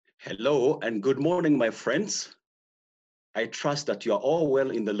Hello and good morning, my friends. I trust that you are all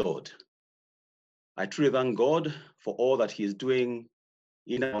well in the Lord. I truly thank God for all that He is doing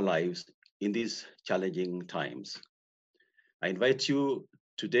in our lives in these challenging times. I invite you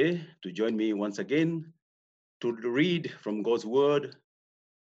today to join me once again to read from God's Word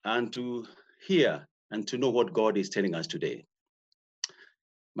and to hear and to know what God is telling us today.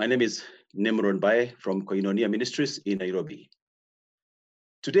 My name is Nimron Bai from Koinonia Ministries in Nairobi.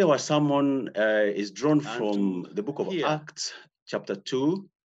 Today, our sermon is drawn from the book of Acts, chapter 2,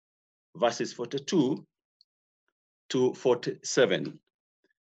 verses 42 to 47.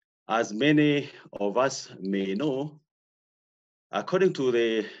 As many of us may know, according to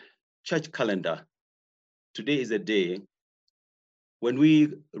the church calendar, today is a day when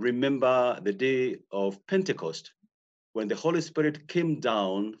we remember the day of Pentecost, when the Holy Spirit came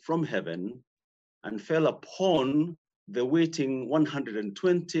down from heaven and fell upon the waiting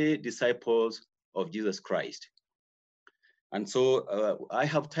 120 disciples of Jesus Christ. And so I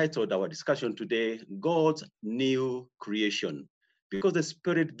have titled our discussion today, God's New Creation, because the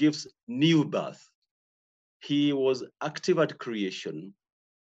Spirit gives new birth. He was active at creation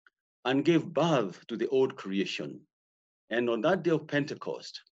and gave birth to the old creation. And on that day of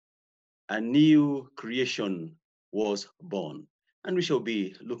Pentecost, a new creation was born. And we shall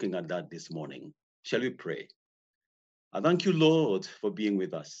be looking at that this morning. Shall we pray? I thank you, Lord, for being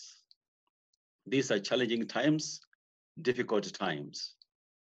with us. These are challenging times, difficult times.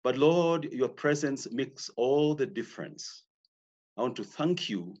 But Lord, your presence makes all the difference. I want to thank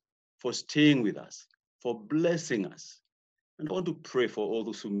you for staying with us, for blessing us. And I want to pray for all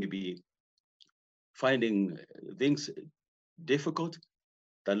those who may be finding things difficult,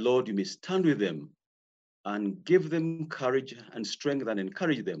 that Lord, you may stand with them and give them courage and strength and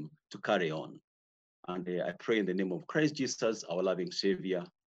encourage them to carry on. And I pray in the name of Christ Jesus, our loving Savior.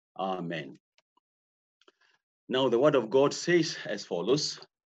 Amen. Now, the word of God says as follows.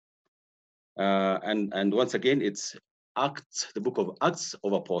 And once again, it's Acts, the book of Acts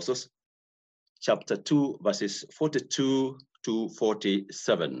of Apostles, chapter 2, verses 42 to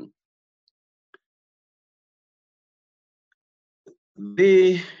 47.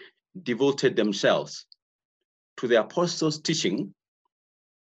 They devoted themselves to the apostles' teaching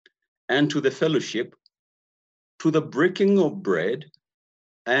and to the fellowship, to the breaking of bread,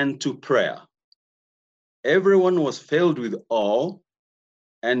 and to prayer. Everyone was filled with awe,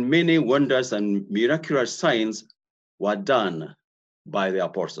 and many wonders and miraculous signs were done by the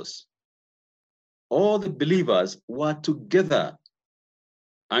apostles. All the believers were together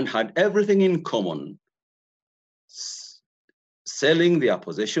and had everything in common, selling their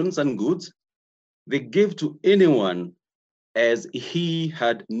possessions and goods. They gave to anyone as he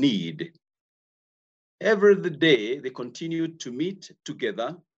had need. Every day they continued to meet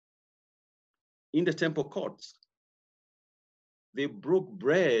together in the temple courts. They broke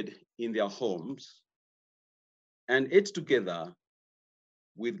bread in their homes and ate together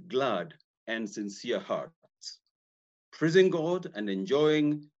with glad and sincere hearts, praising God and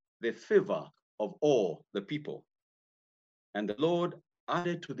enjoying the favor of all the people. And the Lord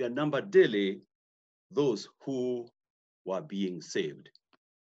added to their number daily those who were being saved.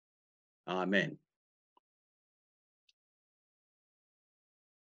 Amen.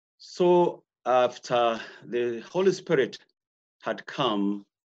 So after the Holy Spirit had come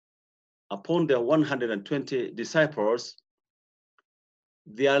upon the 120 disciples,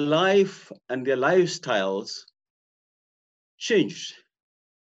 their life and their lifestyles changed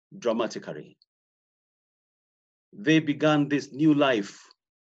dramatically. They began this new life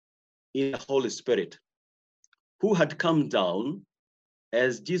in the Holy Spirit, who had come down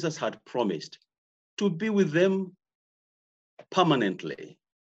as Jesus had promised to be with them permanently.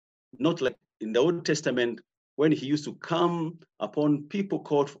 Not like in the Old Testament, when he used to come upon people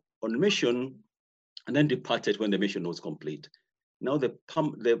called on mission and then departed when the mission was complete. Now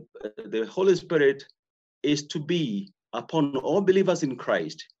the Holy Spirit is to be upon all believers in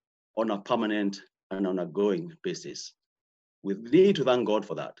Christ on a permanent and on a ongoing basis. We need to thank God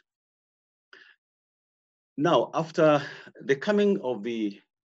for that. Now, after the coming of the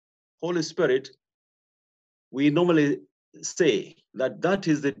Holy Spirit, we normally say that that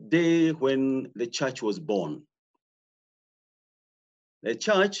is the day when the church was born. The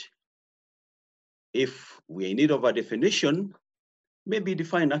church, if we're in need of a definition, may be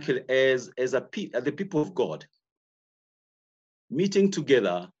defined actually as the people of God meeting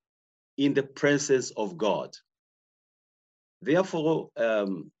together in the presence of God. Therefore,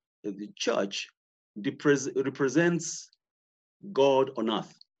 the church represents God on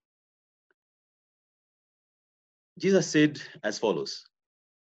earth. Jesus said as follows,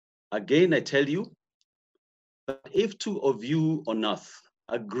 Again, I tell you that if two of you on earth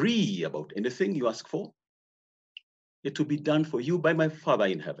agree about anything you ask for, it will be done for you by my Father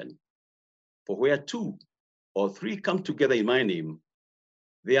in heaven. For where two or three come together in my name,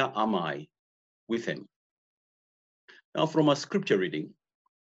 there am I with him. Now, from our scripture reading,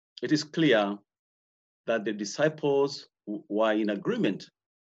 it is clear that the disciples were in agreement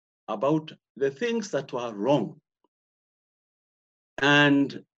about the things that were wrong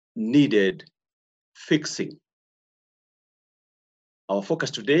and needed fixing. Our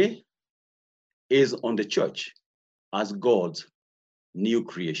focus today is on the church as God's new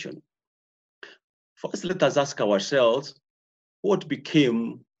creation. First, let us ask ourselves, what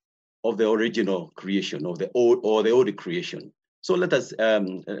became of the original creation, of the old creation? So let us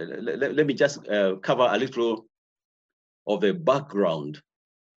let me just cover a little of the background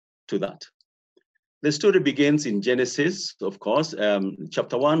to that. The story begins in Genesis, of course.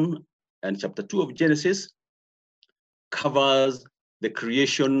 Chapter 1 and chapter 2 of Genesis covers the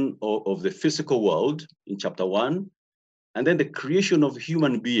creation of the physical world in chapter 1, and then the creation of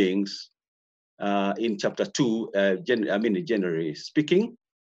human beings in chapter 2, generally speaking.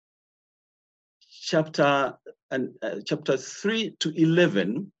 Chapter 3 to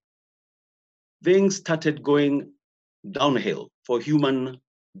 11, things started going downhill for human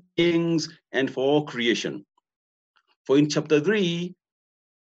beings and for all creation. For in chapter 3,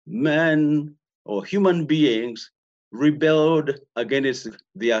 men or human beings rebelled against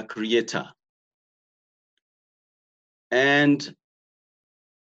their creator. And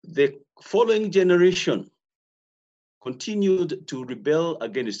the following generation continued to rebel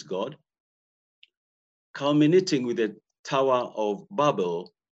against God, culminating with the Tower of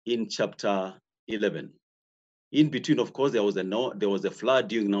Babel in chapter 11. In between, of course, there was a flood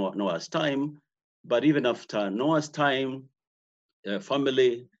during Noah's time, but even after Noah's time,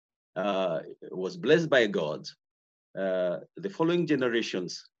 family was blessed by God. The following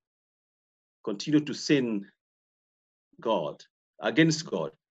generations continued to sin against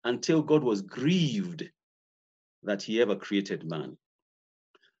God, until God was grieved that he ever created man.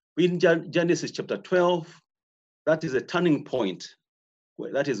 In Genesis chapter 12, that is a turning point.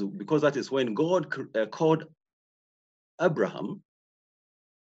 That is because that is when God called Abraham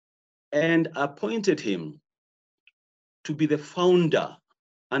and appointed him to be the founder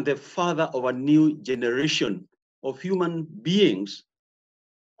and the father of a new generation of human beings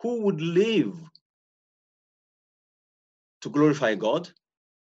who would live to glorify God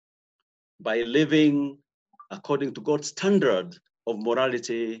by living according to God's standard of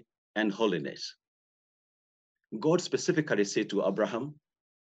morality and holiness. God specifically said to Abraham,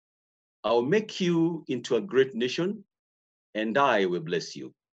 I will make you into a great nation, and I will bless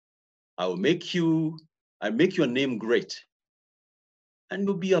you. I make your name great, and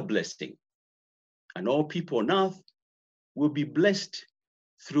you'll be a blessing. And all people on earth will be blessed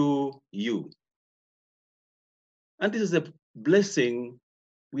through you. And this is a blessing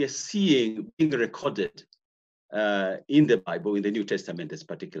we are seeing being recorded in the Bible, in the New Testament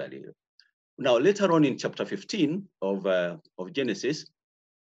particularly. Now, later on in chapter 15 of Genesis,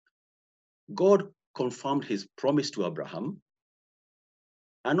 God confirmed his promise to Abraham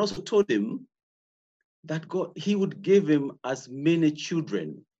and also told him that he would give him as many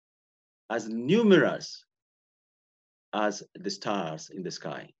children, as numerous as the stars in the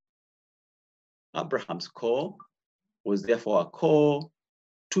sky. Abraham's call was therefore a call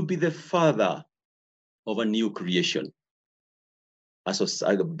to be the father of a new creation,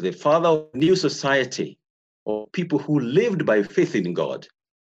 the father of a new society, of people who lived by faith in God,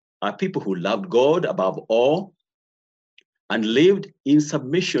 are people who loved God above all and lived in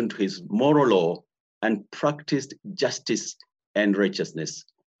submission to his moral law and practiced justice and righteousness,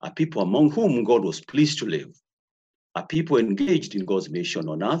 are people among whom God was pleased to live, are people engaged in God's mission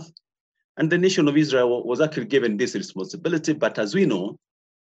on earth. And the nation of Israel was actually given this responsibility, but as we know,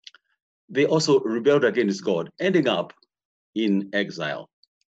 they also rebelled against God, ending up in exile.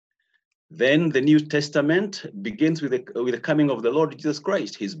 Then the New Testament begins with the coming of the Lord Jesus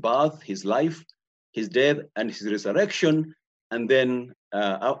Christ, his birth, his life, his death, and his resurrection. And then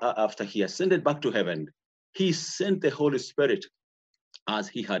after he ascended back to heaven, he sent the Holy Spirit as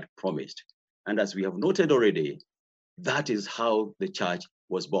he had promised. And as we have noted already, that is how the church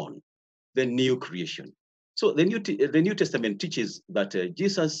was born, the new creation. So the New Testament teaches that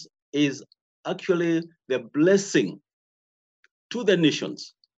Jesus is actually the blessing to the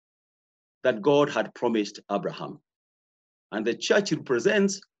nations that God had promised Abraham. And the church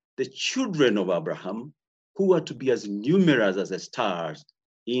represents the children of Abraham who are to be as numerous as the stars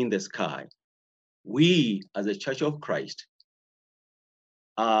in the sky. We, as a church of Christ,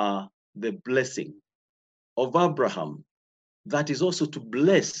 are the blessing of Abraham that is also to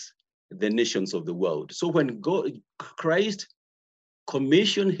bless the nations of the world. So when Christ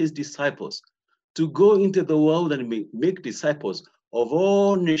commissioned his disciples to go into the world and make disciples of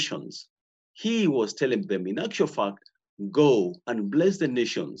all nations, he was telling them, in actual fact, go and bless the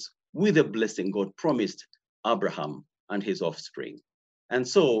nations with the blessing God promised Abraham and his offspring. And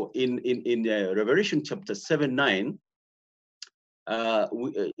so in Revelation chapter 7-9,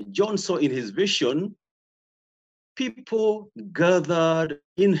 John saw in his vision people gathered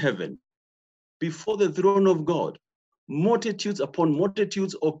in heaven before the throne of God, multitudes upon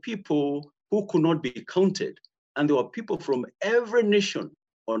multitudes of people who could not be counted. And there were people from every nation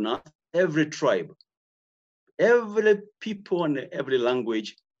on earth, every tribe, every people and every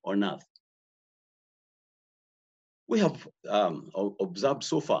language on earth. We have observed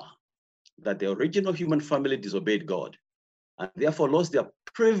so far that the original human family disobeyed God and therefore lost their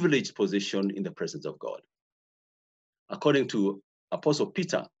privileged position in the presence of God. According to Apostle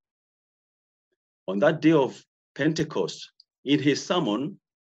Peter, on that day of Pentecost, in his sermon,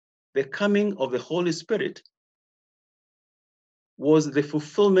 the coming of the Holy Spirit was the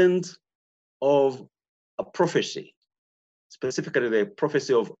fulfillment of a prophecy, specifically the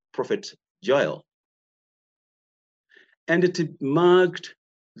prophecy of Prophet Joel. And it marked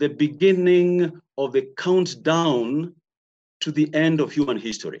the beginning of the countdown to the end of human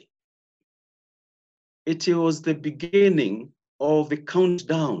history. It was the beginning of the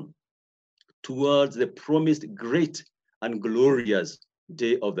countdown towards the promised great and glorious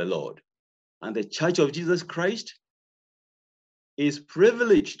day of the Lord. And the Church of Jesus Christ is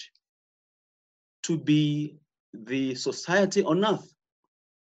privileged to be the society on earth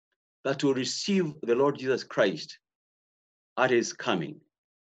that will receive the Lord Jesus Christ at his coming.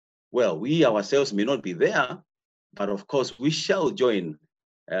 Well, we ourselves may not be there, but of course we shall join,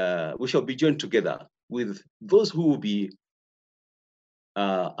 we shall be joined together with those who will be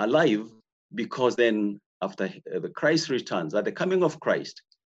alive, because then after the Christ returns, at the coming of Christ,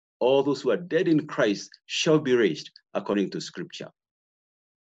 all those who are dead in Christ shall be raised according to Scripture.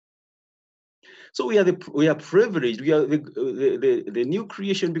 So we are privileged. We are the new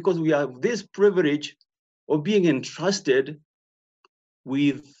creation because we have this privilege of being entrusted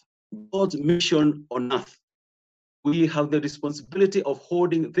with God's mission on earth. We have the responsibility of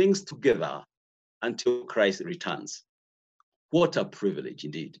holding things together until Christ returns. What a privilege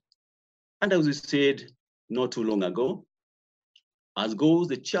indeed. And as we said not too long ago, as goes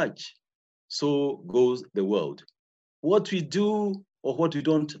the church, so goes the world. What we do or what we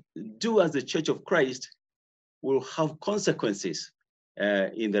don't do as the Church of Christ will have consequences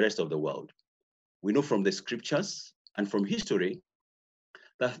in the rest of the world. We know from the scriptures and from history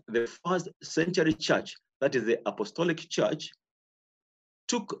that the first century church, that is the apostolic church,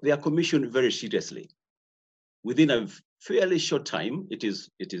 took their commission very seriously. Within a fairly short time, it is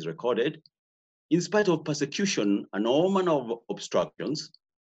recorded, in spite of persecution and all manner of obstructions,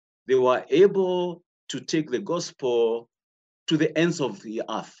 they were able to take the gospel to the ends of the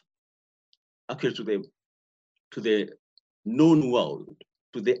earth, actually to the known world,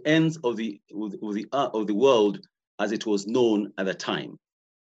 to the ends of the world as it was known at the time.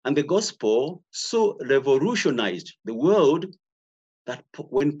 And the gospel so revolutionized the world that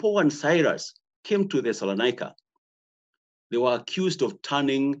when Paul and Silas came to Thessalonica, they were accused of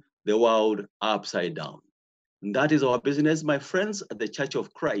turning the world upside down. And that is our business, my friends, at the Church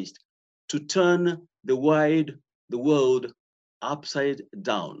of Christ, to turn the world upside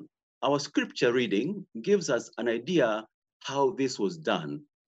down. Our scripture reading gives us an idea how this was done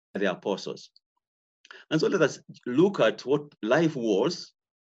by the apostles. And so let us look at what life was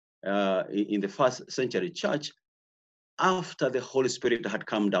in the first century church after the Holy Spirit had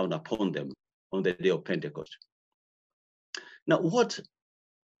come down upon them on the day of Pentecost. Now, what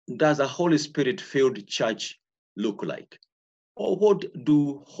does a Holy Spirit-filled church look like? Or what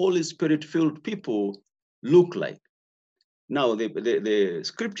do Holy Spirit-filled people look like? Now, the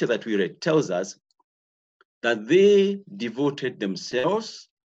scripture that we read tells us that they devoted themselves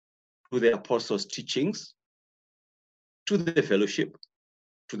to the apostles' teachings, to the fellowship,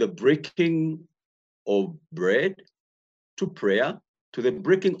 to the breaking of bread, to prayer, to the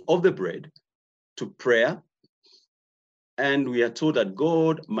breaking of the bread, to prayer. And we are told that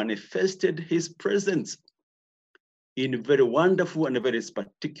God manifested his presence in very wonderful and very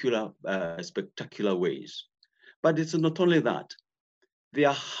spectacular ways. But it's not only that.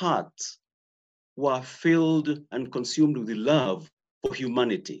 Their hearts were filled and consumed with love for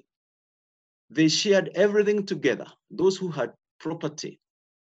humanity. They shared everything together. Those who had property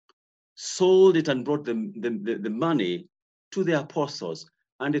sold it and brought the money to the apostles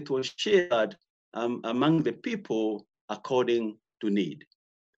and it was shared among the people according to need.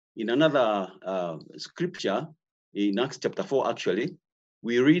 In another scripture, in Acts chapter 4, actually,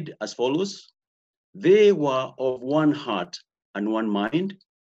 we read as follows: they were of one heart and one mind.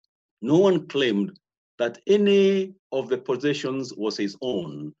 No one claimed that any of the possessions was his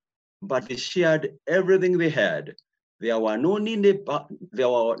own, but they shared everything they had. There were no needy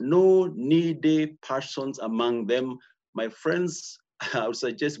persons among them. My friends, I would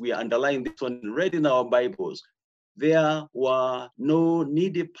suggest we underline this one, read in our Bibles. There were no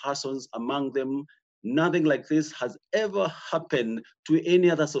needy persons among them. Nothing like this has ever happened to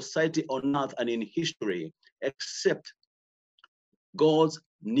any other society on earth and in history, except God's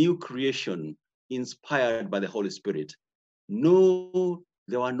new creation inspired by the Holy Spirit. No,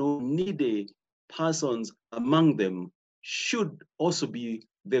 there were no needy persons among them should also be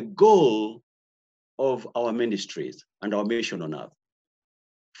the goal of our ministries and our mission on earth.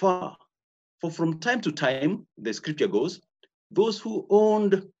 For from time to time, the scripture goes, those who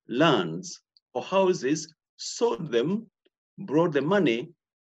owned lands or houses sold them, brought the money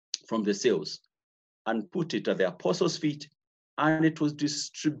from the sales, and put it at the apostles' feet, and it was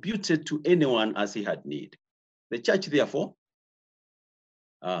distributed to anyone as he had need. The church, therefore,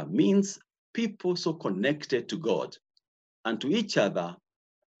 means people so connected to God and to each other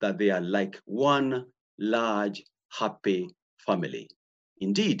that they are like one large, happy family.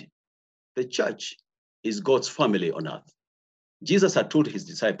 Indeed, the church is God's family on earth. Jesus had told his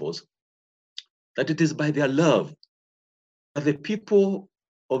disciples that it is by their love that the people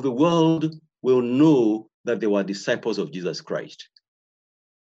of the world will know that they were disciples of Jesus Christ.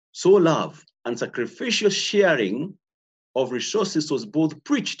 So love and sacrificial sharing of resources was both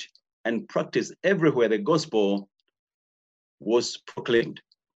preached and practiced everywhere the gospel was proclaimed.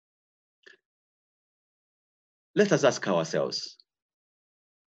 Let us ask ourselves,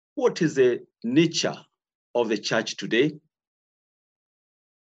 what is the nature of the church today?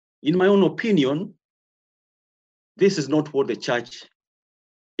 In my own opinion, this is not what the church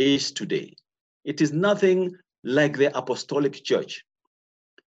is today. It is nothing like the apostolic church.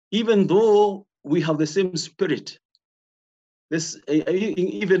 Even though we have the same spirit,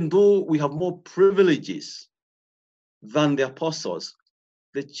 even though we have more privileges than the apostles,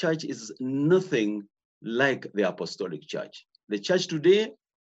 the church is nothing like the apostolic church. The church today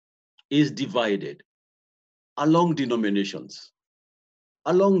is divided along denominations,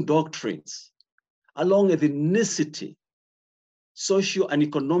 along doctrines, along ethnicity, social and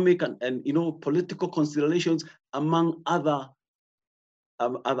economic and political considerations, among other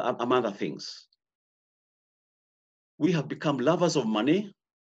things. We have become lovers of money.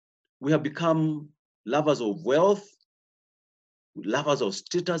 We have become lovers of wealth, lovers of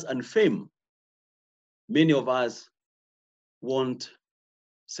status and fame. Many of us want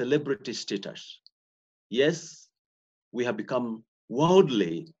celebrity status. Yes, we have become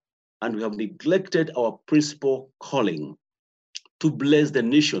worldly and we have neglected our principal calling to bless the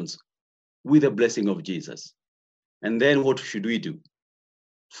nations with the blessing of Jesus. And then what should we do?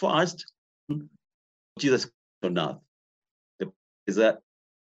 First, Jesus on earth. Is that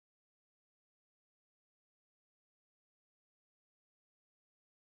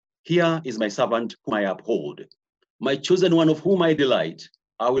here is my servant whom I uphold, my chosen one of whom I delight.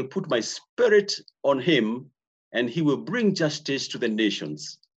 I will put my spirit on him, and he will bring justice to the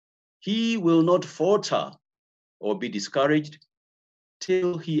nations. He will not falter or be discouraged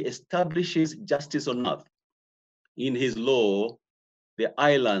till he establishes justice on earth. In his law, the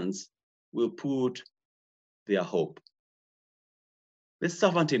islands will put their hope. The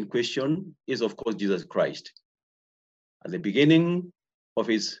servant in question is, of course, Jesus Christ. At the beginning of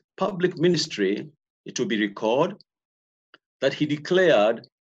his public ministry, it will be recalled that he declared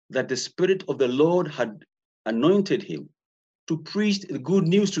that the Spirit of the Lord had anointed him to preach the good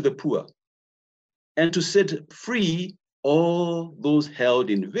news to the poor and to set free all those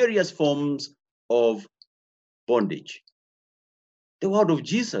held in various forms of bondage. The world of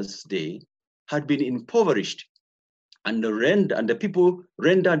Jesus' day had been impoverished and the people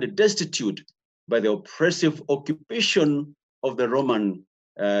rendered destitute by the oppressive occupation of the Roman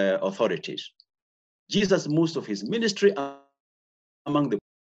authorities. Jesus, most of his ministry among the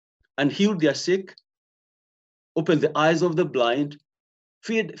and healed their sick, opened the eyes of the blind,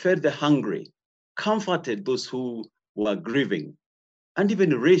 fed the hungry, comforted those who were grieving, and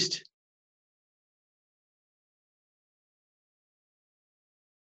even raised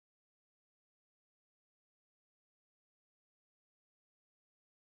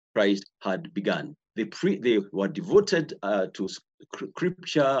Christ had begun. They were devoted to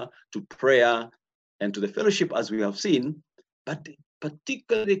scripture, to prayer, and to the fellowship, as we have seen, but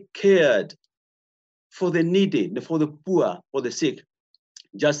particularly cared for the needy, for the poor, for the sick,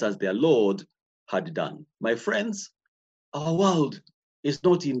 just as their Lord had done. My friends, our world is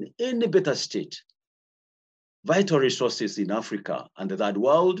not in any better state. Vital resources in Africa and the third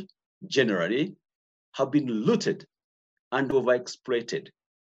world generally have been looted and overexploited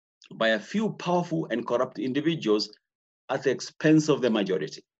by a few powerful and corrupt individuals at the expense of the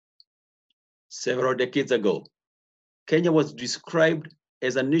majority. Several decades ago, Kenya was described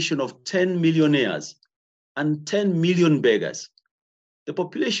as a nation of 10 millionaires and 10 million beggars. The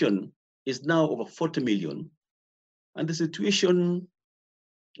population is now over 40 million, and the situation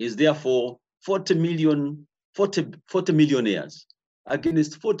is therefore 40 millionaires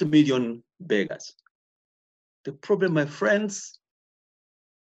against 40 million beggars. The problem, my friends,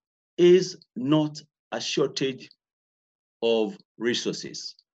 is not a shortage of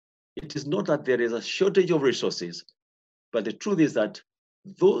resources. It is not that there is a shortage of resources, but the truth is that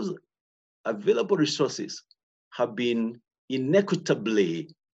those available resources have been inequitably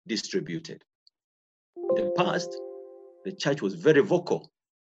distributed. In the past, the church was very vocal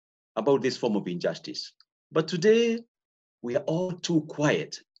about this form of injustice. But today, we are all too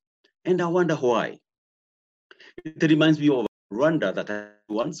quiet. And I wonder why. It reminds me of Rwanda that I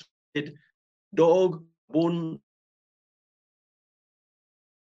once read, dog, bone,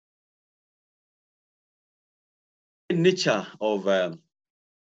 nature of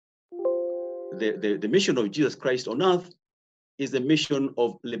the mission of Jesus Christ on earth is the mission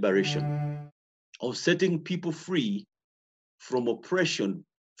of liberation, of setting people free from oppression,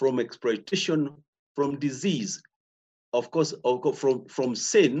 from exploitation, from disease, of course, from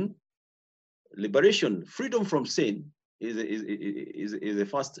sin. Liberation, freedom from sin is the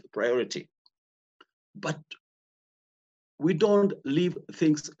first priority. But we don't leave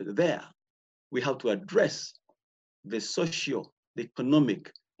things there. We have to address the social, the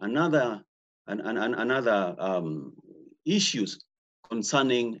economic, and other issues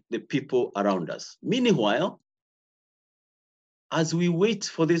concerning the people around us. Meanwhile, as we wait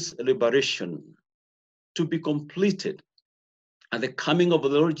for this liberation to be completed and the coming of the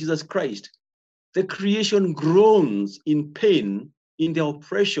Lord Jesus Christ, the creation groans in pain, in their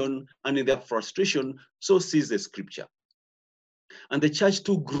oppression, and in their frustration. So says the scripture. And the church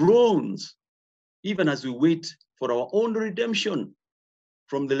too groans, even as we wait for our own redemption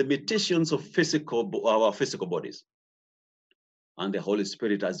from the limitations of our physical bodies. And the Holy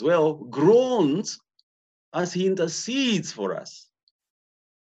Spirit as well groans as he intercedes for us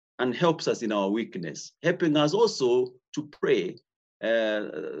and helps us in our weakness, helping us also to pray.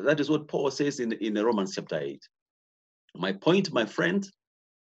 That is what Paul says in Romans chapter 8. My point, my friend,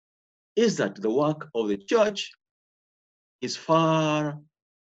 is that the work of the church is far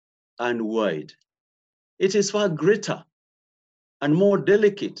and wide. It is far greater and more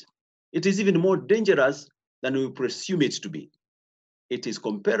delicate. It is even more dangerous than we presume it to be. It is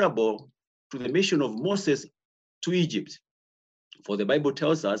comparable to the mission of Moses to Egypt. For the Bible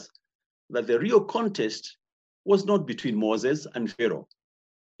tells us that the real contest was not between Moses and Pharaoh.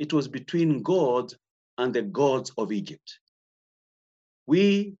 It was between God and the gods of Egypt.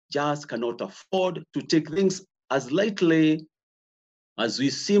 We just cannot afford to take things as lightly as we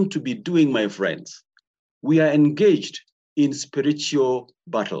seem to be doing, my friends. We are engaged in spiritual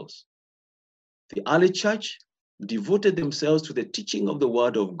battles. The early church devoted themselves to the teaching of the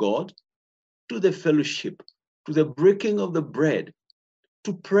word of God, to the fellowship, to the breaking of the bread,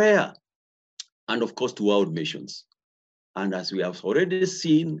 to prayer, and of course to world missions. And as we have already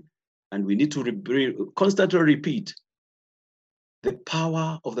seen, and we need to constantly repeat, the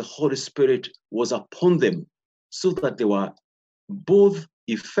power of the Holy Spirit was upon them so that they were both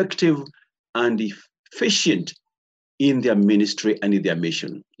effective and efficient in their ministry and in their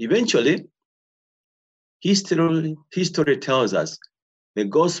mission. Eventually, history tells us the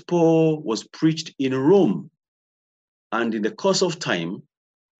gospel was preached in Rome, and in the course of time,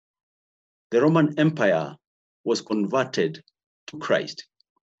 the Roman Empire was converted to Christ.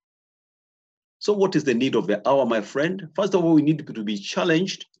 So what is the need of the hour, my friend? First of all, we need to be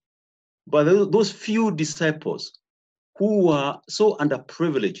challenged by those few disciples who were so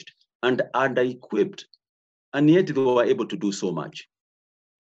underprivileged and under-equipped, and yet they were able to do so much.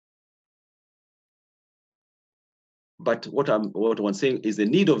 But what I'm saying is the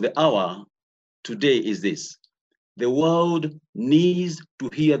need of the hour today is this. The world needs to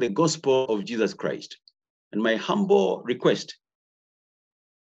hear the gospel of Jesus Christ. And my humble request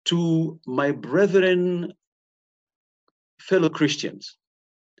to my brethren, fellow Christians,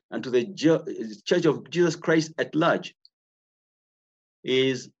 and to the Church of Jesus Christ at large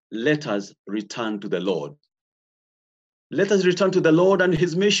is, let us return to the Lord. Let us return to the Lord and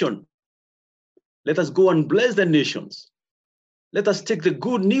his mission. Let us go and bless the nations. Let us take the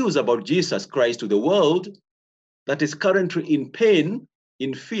good news about Jesus Christ to the world that is currently in pain,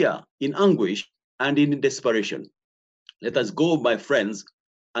 in fear, in anguish, and in desperation. Let us go, my friends,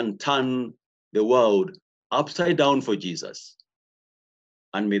 and turn the world upside down for Jesus.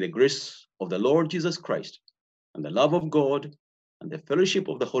 And may the grace of the Lord Jesus Christ and the love of God and the fellowship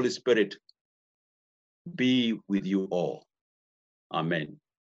of the Holy Spirit be with you all. Amen.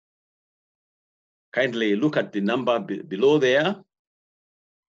 Kindly look at the number below there,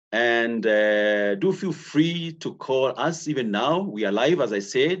 and do feel free to call us even now. We are live, as I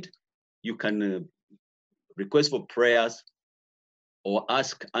said. You can request for prayers or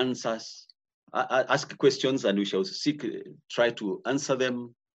ask questions, and we shall try to answer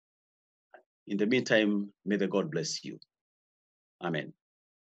them. In the meantime, may the God bless you. Amen.